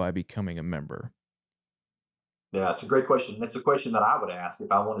do by becoming a member? Yeah, it's a great question. That's a question that I would ask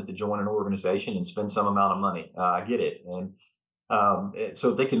if I wanted to join an organization and spend some amount of money. I get it. And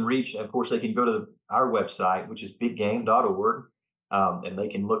so they can reach, of course, they can go to our website, which is biggame.org, and they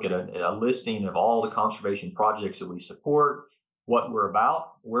can look at a listing of all the conservation projects that we support, what we're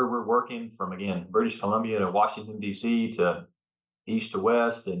about, where we're working from, again, British Columbia to Washington, D.C. to east to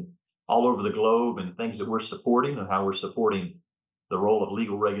west and all over the globe, and things that we're supporting and how we're supporting the role of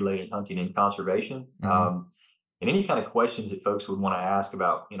legal regulated hunting and conservation. And any kind of questions that folks would want to ask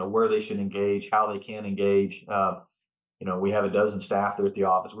about, where they should engage, how they can engage. We have a dozen staff there at the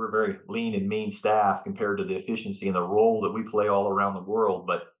office. We're a very lean and mean staff compared to the efficiency and the role that we play all around the world.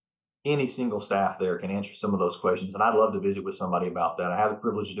 But any single staff there can answer some of those questions. And I'd love to visit with somebody about that. I have the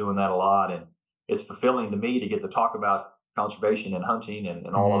privilege of doing that a lot. And it's fulfilling to me to get to talk about conservation and hunting and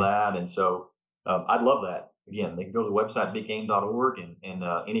all of that. And so I'd love that. Again, they can go to the website, biggame.org, and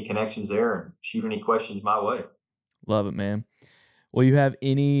any connections there, and shoot any questions my way. Love it, man. Well, you have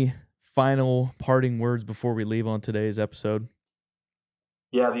any final parting words before we leave on today's episode?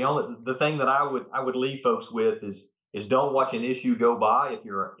 Yeah, the thing that I would leave folks with is don't watch an issue go by. If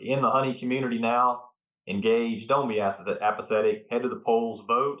you're in the hunting community now, engage. Don't be apathetic. Head to the polls,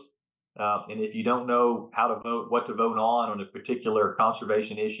 vote. And if you don't know how to vote, what to vote on a particular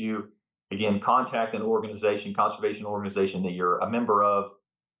conservation issue, again, contact an conservation organization that you're a member of,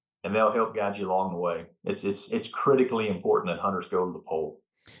 and they'll help guide you along the way. It's critically important that hunters go to the poll.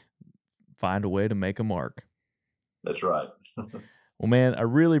 Find a way to make a mark. That's right. Well, man, I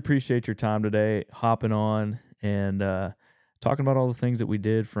really appreciate your time today, hopping on and talking about all the things that we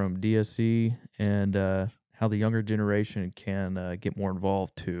did from DSC and how the younger generation can get more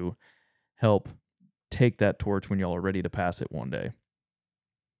involved to help take that torch when y'all are ready to pass it one day.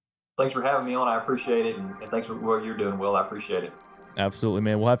 Thanks for having me on. I appreciate it. And thanks for what you're doing, Will. I appreciate it. Absolutely,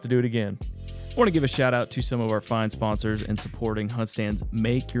 man. We'll have to do it again. I want to give a shout out to some of our fine sponsors in supporting HuntStand's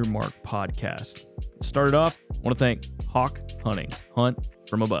Make Your Mark podcast. Started off, I want to thank Hawk Hunting, hunt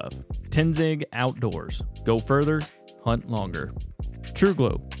from above. Tenzing Outdoors, go further, hunt longer.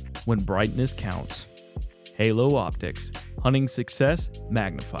 TrueGlow, when brightness counts. Halo Optics, hunting success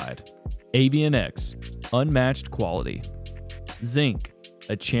magnified. Avian X, unmatched quality. Zinc,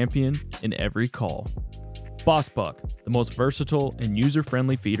 a champion in every call. Boss Buck, the most versatile and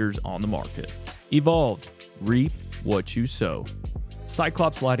user-friendly feeders on the market. Evolved, reap what you sow.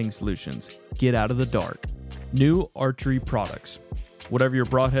 Cyclops Lighting Solutions, get out of the dark. New archery products. Whatever your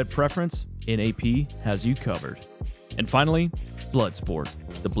broadhead preference, NAP has you covered. And finally, Bloodsport,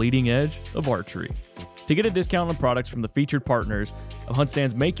 the bleeding edge of archery. To get a discount on products from the featured partners of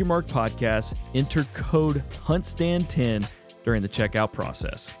HuntStand's Make Your Mark podcast, enter code HuntStand10 during the checkout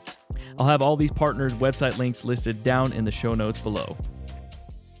process. I'll have all these partners' website links listed down in the show notes below.